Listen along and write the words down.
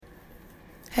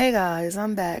Hey guys,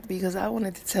 I'm back because I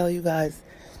wanted to tell you guys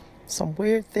some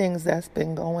weird things that's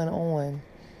been going on.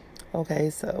 Okay,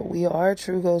 so we are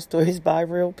True Ghost Stories by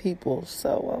real people.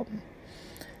 So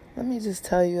let me just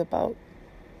tell you about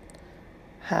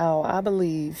how I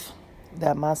believe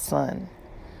that my son,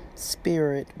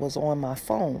 Spirit, was on my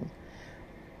phone.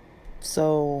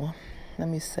 So let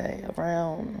me say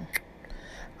around,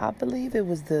 I believe it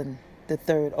was the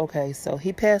third. Okay, so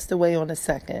he passed away on the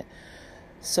second.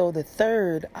 So the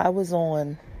third, I was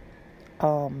on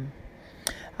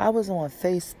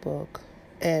Facebook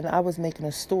and I was making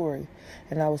a story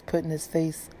and I was putting his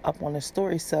face up on the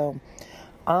story. So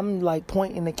I'm like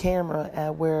pointing the camera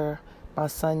at where my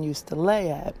son used to lay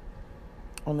at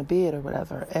on the bed or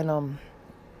whatever. And I'm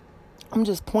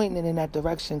just pointing it in that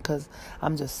direction because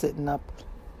I'm just sitting up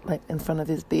like in front of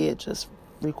his bed just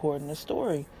recording the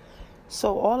story.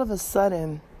 So all of a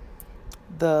sudden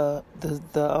the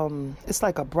it's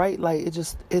like a bright light.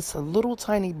 It's a little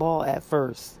tiny ball at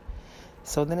first.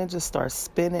 So then it just starts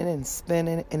spinning and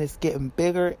spinning and it's getting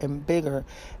bigger and bigger.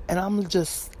 And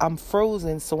I'm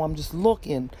frozen. So I'm just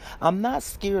looking. I'm not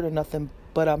scared or nothing,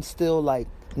 but I'm still like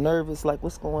nervous, like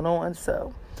what's going on.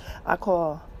 So I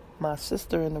call my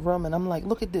sister in the room and I'm like,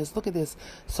 look at this.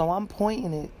 So I'm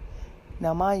pointing it.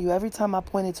 Now, mind you, every time I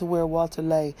point it to where Walter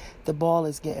lay, the ball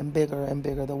is getting bigger and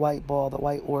bigger. The white ball, the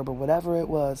white orb, or whatever it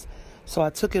was. So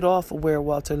I took it off of where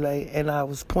Walter lay and I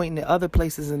was pointing at other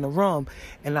places in the room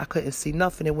and I couldn't see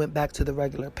nothing. It went back to the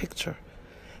regular picture.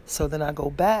 So then I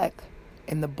go back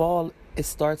and the ball, it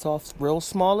starts off real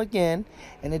small again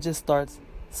and it just starts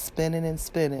spinning and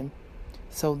spinning.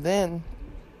 So then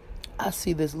I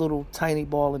see this little tiny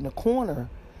ball in the corner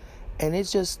and it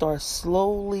just starts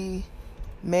slowly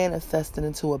manifesting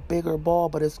into a bigger ball,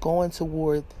 but it's going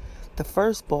toward the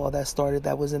first ball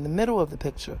that was in the middle of the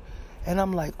picture. And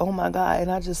I'm like, oh my God.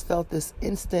 And I just felt this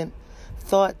instant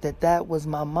thought that was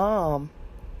my mom,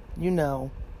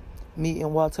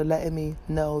 meeting Walter, letting me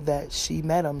know that she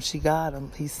met him. She got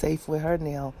him. He's safe with her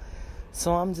now.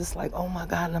 So I'm just like, oh my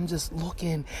God. And I'm just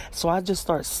looking. So I just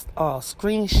start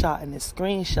screenshotting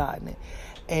it.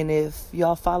 And if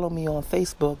y'all follow me on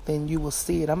Facebook, then you will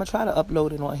see it. I'm going to try to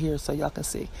upload it on here so y'all can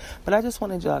see. But I just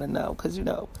wanted y'all to know because,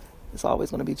 it's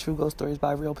always going to be True Ghost Stories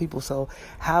by real people. So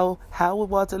how would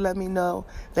Walter let me know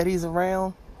that he's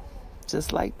around?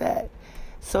 Just like that.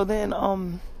 So then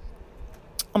I'm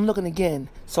looking again.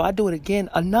 So I do it again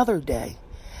another day.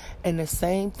 And the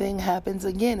same thing happens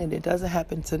again. And it doesn't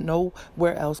happen to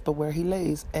nowhere else but where he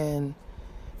lays. And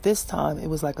this time it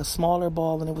was like a smaller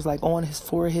ball and it was like on his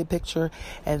forehead picture.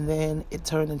 And then it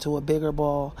turned into a bigger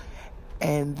ball.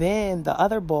 And then the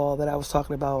other ball that I was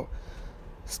talking about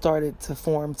started to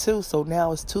form too. So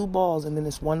now it's two balls and then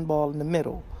it's one ball in the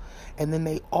middle. And then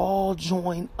they all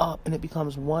join up and it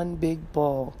becomes one big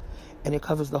ball and it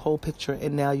covers the whole picture.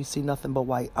 And now you see nothing but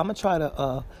white. I'm going to try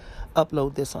to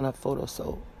upload this on a photo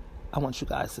so I want you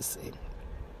guys to see.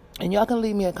 And y'all can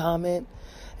leave me a comment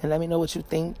and let me know what you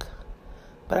think.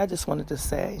 But I just wanted to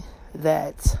say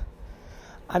that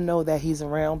I know that he's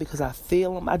around because I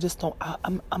feel him. I just don't,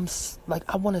 I'm like,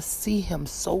 I want to see him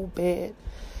so bad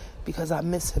because I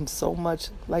miss him so much.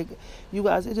 Like, you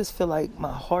guys, it just feel like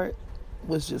my heart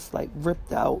was just like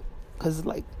ripped out because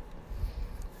like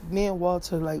me and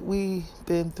Walter, like we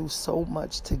been through so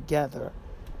much together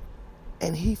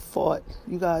and he fought.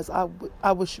 You guys,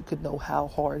 I wish you could know how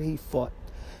hard he fought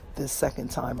this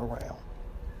second time around.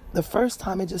 The first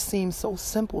time it just seemed so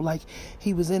simple. Like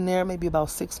he was in there maybe about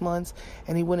 6 months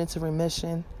and he went into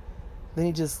remission. Then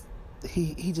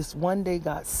he just one day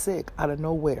got sick out of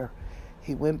nowhere.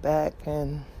 He went back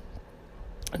and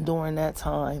during that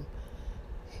time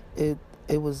it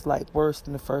was like worse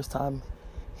than the first time.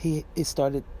 It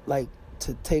started like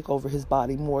to take over his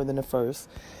body more than the first.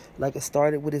 Like it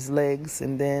started with his legs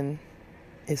and then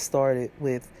it started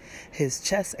with his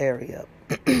chest area.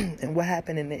 And what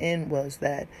happened in the end was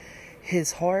that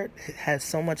his heart had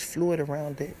so much fluid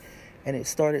around it and it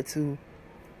started to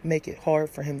make it hard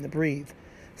for him to breathe.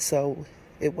 So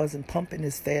it wasn't pumping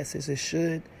as fast as it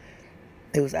should.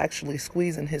 It was actually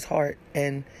squeezing his heart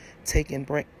and taking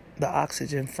the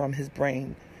oxygen from his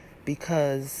brain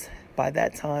because by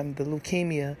that time the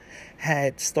leukemia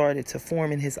had started to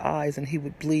form in his eyes and he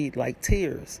would bleed like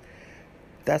tears.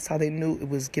 That's how they knew it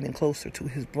was getting closer to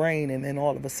his brain. And then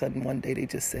all of a sudden one day they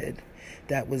just said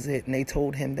that was it. And they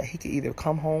told him that he could either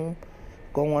come home,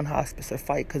 go on hospice, or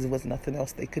fight because there was nothing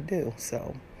else they could do.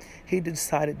 So he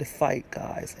decided to fight,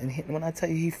 guys. And when I tell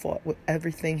you he fought with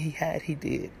everything he had, he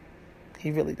did.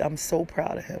 I'm so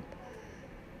proud of him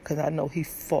because I know he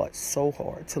fought so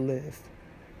hard to live.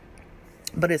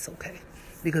 But it's okay.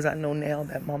 because I know now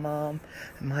that my mom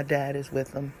and my dad is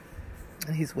with him,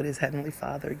 and he's with his Heavenly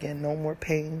Father again. No more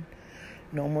pain,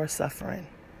 no more suffering.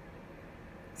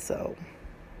 So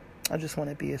I just want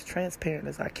to be as transparent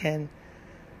as I can.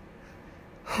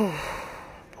 Oh,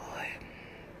 boy.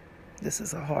 This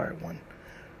is a hard one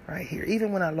right here.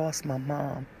 Even when I lost my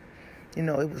mom, it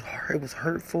was hard, it was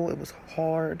hurtful, it was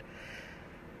hard,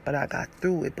 but I got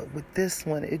through it. But with this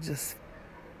one, it just,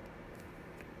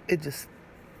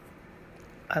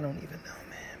 I don't even know,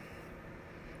 man.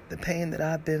 The pain that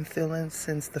I've been feeling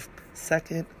since the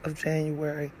 2nd of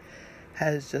January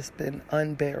has just been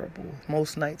unbearable.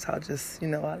 Most nights I just,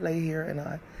 I lay here and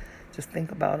I just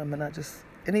think about him, and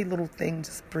any little thing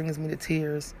just brings me to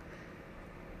tears.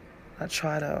 I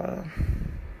try to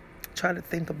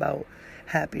think about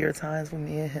happier times with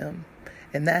me and him.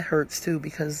 And that hurts too,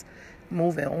 because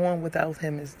moving on without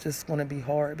him is just going to be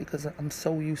hard, because I'm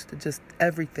so used to just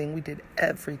everything. We did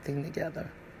everything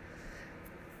together.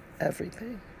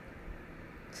 Everything.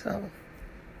 So,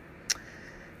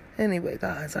 anyway,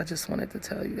 guys, I just wanted to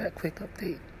tell you that quick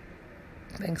update.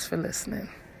 Thanks for listening.